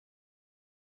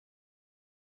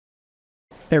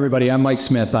Hey everybody, I'm Mike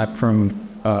Smith. I'm from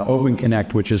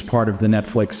OpenConnect, which is part of the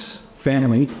Netflix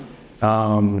family.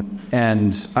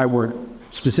 And I work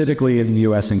specifically in the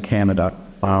US and Canada.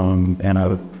 And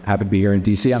I happen to be here in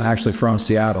DC. I'm actually from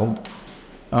Seattle.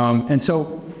 And so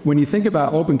when you think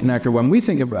about OpenConnect, or when we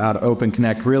think about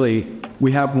OpenConnect, really,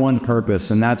 we have one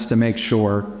purpose, and that's to make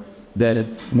sure that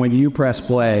when you press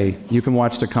play, you can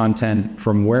watch the content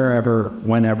from wherever,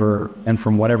 whenever, and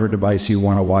from whatever device you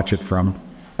want to watch it from.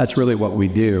 That's really what we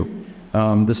do.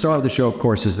 The star of the show, of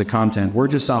course, is the content. We're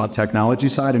just on the technology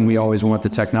side, and we always want the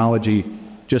technology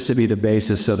just to be the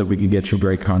basis so that we can get you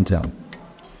great content.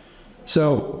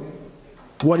 So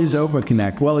what is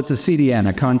OpenConnect? Well, it's a CDN,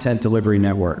 a content delivery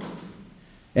network.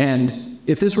 And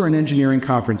if this were an engineering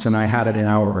conference and I had an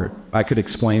hour, I could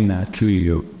explain that to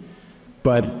you.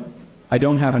 But I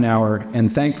don't have an hour,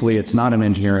 and thankfully it's not an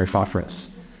engineering conference.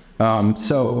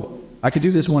 So I could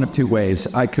do this one of two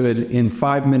ways. I could, in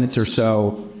 5 minutes or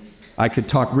so, I could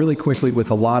talk really quickly with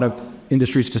a lot of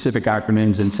industry-specific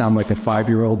acronyms and sound like a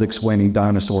 5-year-old explaining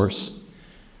dinosaurs.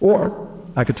 Or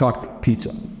I could talk about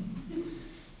pizza.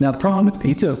 Now, the problem with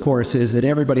pizza, of course, is that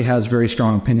everybody has very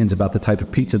strong opinions about the type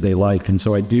of pizza they like, and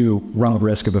so I do run the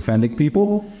risk of offending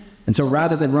people. And so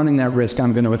rather than running that risk,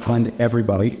 I'm going to offend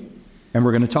everybody. And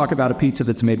we're going to talk about a pizza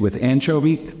that's made with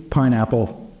anchovy,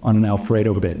 pineapple on an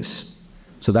Alfredo base.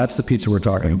 So that's the pizza we're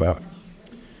talking about.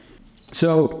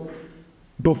 So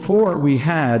before we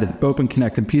had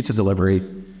OpenConnect and pizza delivery,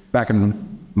 back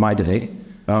in my day,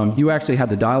 you actually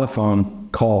had to dial a phone,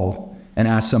 call, and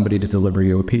ask somebody to deliver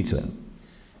you a pizza.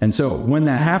 And so when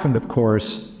that happened, of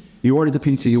course, you ordered the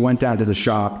pizza, you went down to the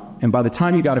shop, and by the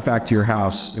time you got it back to your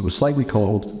house, it was slightly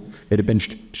cold, it had been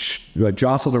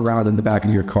jostled around in the back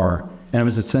of your car, and it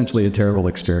was essentially a terrible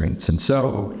experience. And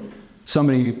so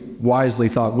somebody wisely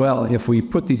thought, well, if we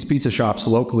put these pizza shops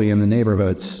locally in the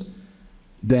neighborhoods,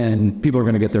 then people are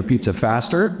going to get their pizza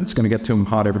faster, it's going to get to them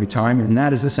hot every time, and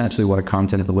that is essentially what a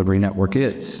content delivery network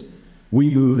is.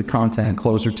 We move the content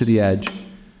closer to the edge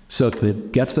so that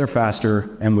it gets there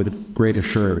faster and with great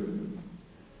assurance.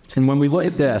 And when we look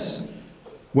at this,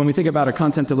 when we think about a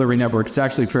content delivery network, it's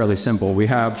actually fairly simple. We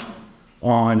have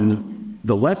on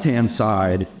the left-hand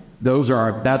side, that's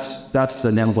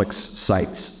the Netflix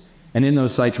sites. And in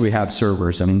those sites, we have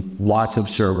servers, and lots of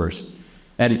servers.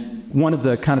 And one of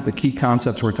the the key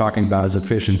concepts we're talking about is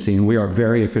efficiency, and we are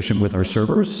very efficient with our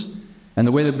servers. And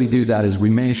the way that we do that is we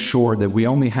make sure that we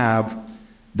only have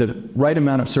the right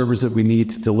amount of servers that we need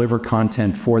to deliver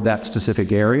content for that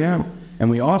specific area. And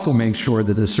we also make sure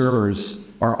that the servers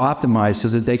are optimized so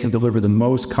that they can deliver the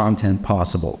most content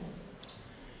possible.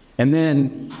 And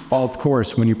then, of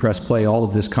course, when you press play, all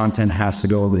of this content has to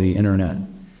go over the internet.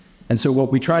 And so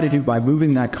what we try to do by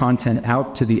moving that content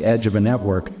out to the edge of a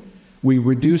network, we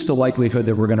reduce the likelihood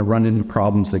that we're going to run into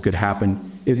problems that could happen.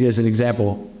 As an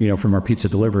example, from our pizza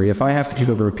delivery, if I have to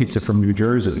deliver a pizza from New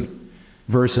Jersey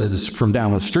versus from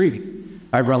down the street,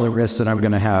 I run the risk that I'm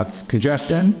going to have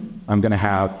congestion, I'm going to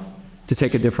have to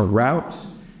take a different route,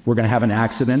 we're going to have an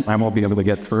accident, I won't be able to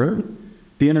get through.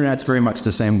 The internet's very much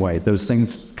the same way. Those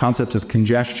things, concepts of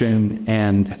congestion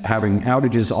and having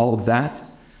outages, all of that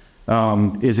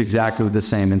is exactly the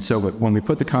same. And so when we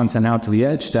put the content out to the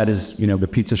edge, that is, the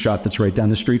pizza shop that's right down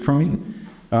the street from me,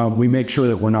 we make sure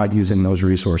that we're not using those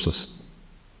resources.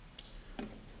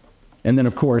 And then,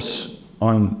 of course,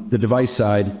 on the device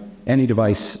side, any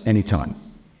device, anytime.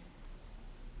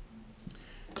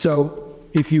 So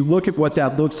if you look at what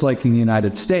that looks like in the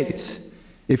United States,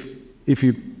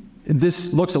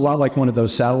 this looks a lot like one of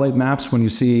those satellite maps when you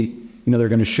see, they're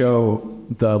going to show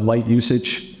the light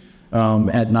usage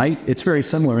at night. It's very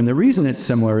similar. And the reason it's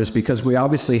similar is because we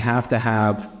obviously have to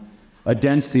have a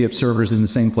density of servers in the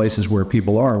same places where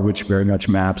people are, which very much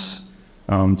maps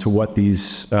to what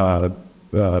these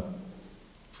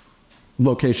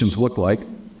locations look like.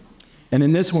 And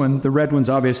in this one, the red ones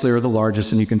obviously are the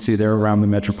largest, and you can see they're around the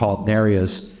metropolitan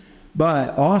areas.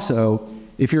 But also,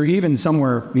 if you're even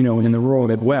somewhere, in the rural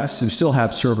Midwest, you still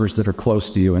have servers that are close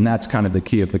to you, and that's kind of the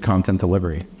key of the content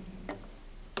delivery.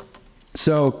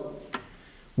 So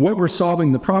what we're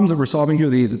solving, the problems that we're solving here,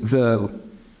 to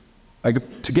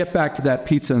get back to that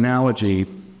pizza analogy,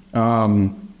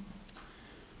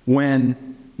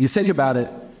 when you think about it,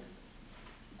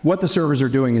 what the servers are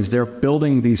doing is they're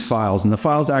building these files, and the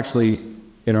files actually,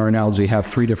 in our analogy, have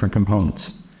 3 different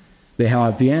components. They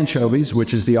have the anchovies,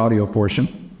 which is the audio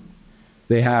portion.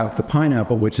 They have the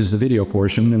pineapple, which is the video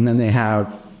portion, and then they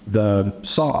have the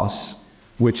sauce,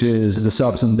 which is the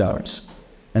subs and dubs.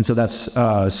 And so that's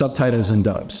subtitles and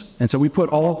dubs. And so we put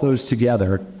all of those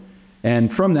together,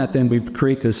 and from that then we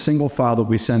create this single file that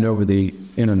we send over the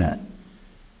internet.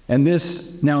 And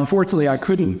this, now unfortunately I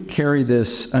couldn't carry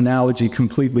this analogy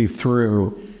completely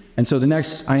through. And so the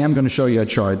next, I am going to show you a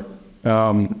chart.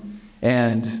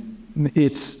 And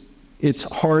it's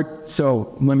hard,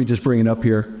 so let me just bring it up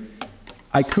here.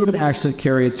 I could actually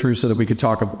carry it through so that we could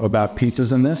talk about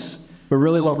pizzas in this, but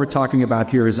really what we're talking about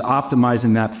here is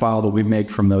optimizing that file that we make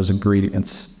from those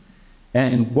ingredients.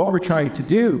 And what we're trying to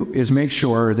do is make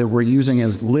sure that we're using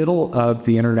as little of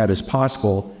the internet as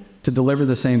possible to deliver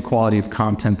the same quality of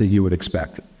content that you would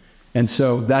expect. And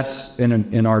so that's,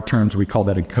 in our terms, we call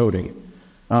that encoding.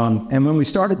 And when we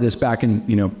started this back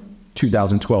in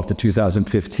 2012 to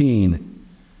 2015,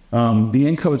 the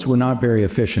encodes were not very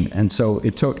efficient. And so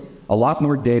it took a lot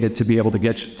more data to be able to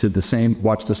get you to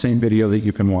watch the same video that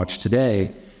you can watch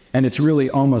today. And it's really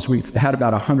almost, we've had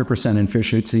about 100%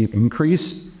 efficiency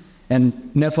increase. And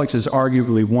Netflix is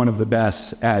arguably one of the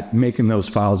best at making those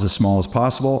files as small as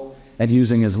possible and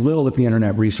using as little of the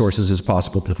internet resources as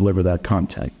possible to deliver that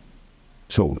content.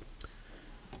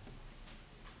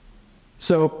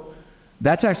 So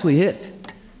that's actually it.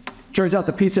 Turns out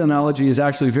the pizza analogy is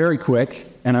actually very quick,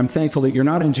 and I'm thankful that you're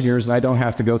not engineers and I don't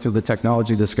have to go through the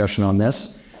technology discussion on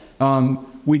this.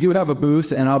 We do have a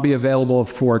booth, and I'll be available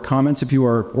for comments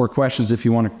or questions if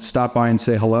you want to stop by and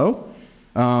say hello.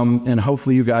 And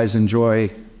hopefully you guys enjoy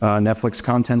Netflix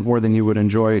content more than you would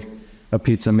enjoy a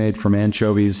pizza made from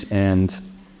anchovies and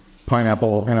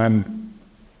pineapple. And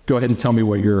go ahead and tell me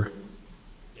what you're...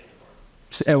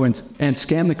 Oh, and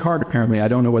scan the card, apparently. I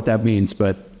don't know what that means,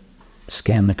 but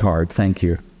scan the card. Thank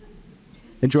you.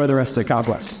 Enjoy the rest of the God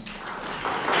bless.